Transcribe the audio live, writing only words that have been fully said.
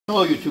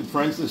Hello YouTube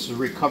friends, this is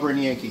Recovering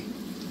Yankee,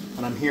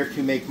 and I'm here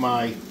to make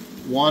my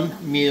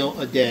 1 meal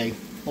a day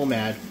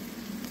OMAD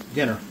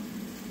dinner.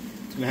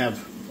 It's going to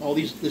have all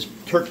this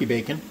turkey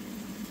bacon,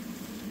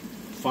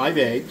 5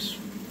 eggs,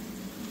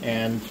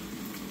 and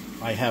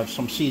I have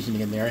some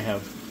seasoning in there. I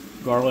have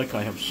garlic,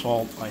 I have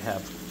salt, I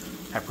have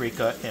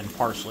paprika and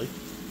parsley,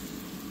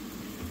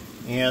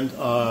 and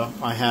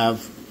I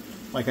have,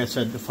 like I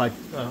said,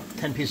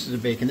 10 pieces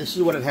of bacon. This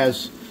is what it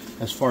has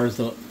as far as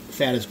the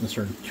fat is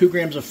concerned. 2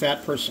 grams of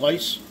fat per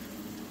slice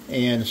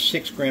and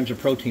 6 grams of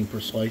protein per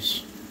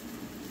slice.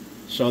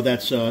 So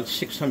that's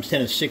 6 times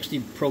 10 is 60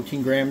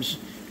 protein grams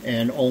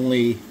and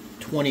only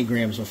 20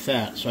 grams of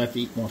fat. So I have to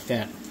eat more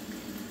fat.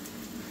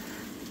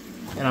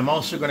 And I'm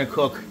also going to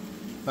cook,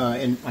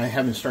 and I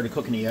haven't started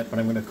cooking it yet, but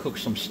I'm going to cook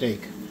some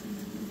steak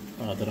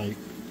that I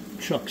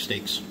chuck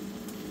steaks.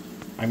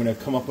 I'm going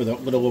to come up with a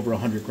little over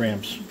 100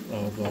 grams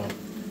of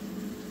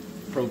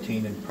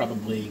protein and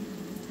probably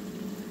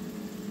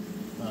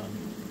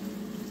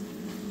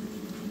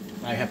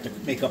I have to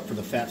make up for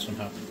the fat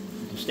somehow.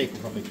 The steak will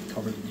probably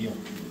cover the deal.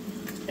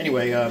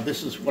 Anyway,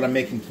 this is what I'm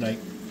making tonight.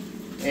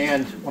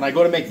 And when I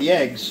go to make the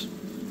eggs,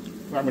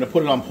 I'm going to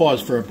put it on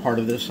pause for a part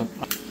of this.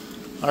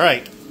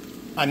 Alright,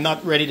 I'm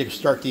not ready to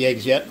start the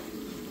eggs yet,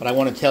 but I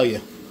want to tell you,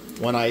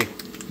 when I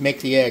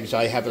make the eggs,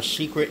 I have a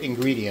secret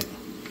ingredient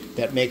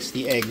that makes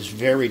the eggs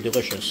very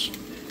delicious.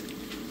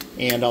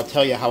 And I'll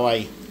tell you how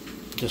I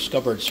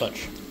discovered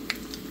such.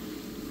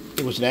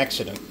 It was an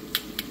accident.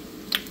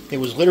 It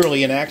was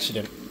literally an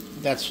accident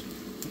that's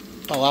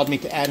allowed me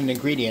to add an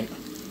ingredient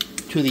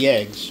to the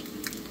eggs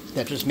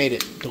that just made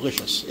it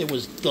delicious. It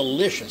was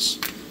delicious,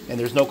 and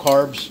there's no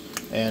carbs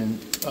and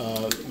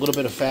a little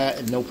bit of fat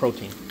and no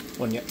protein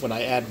when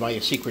I add my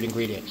secret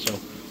ingredient. So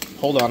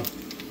hold on.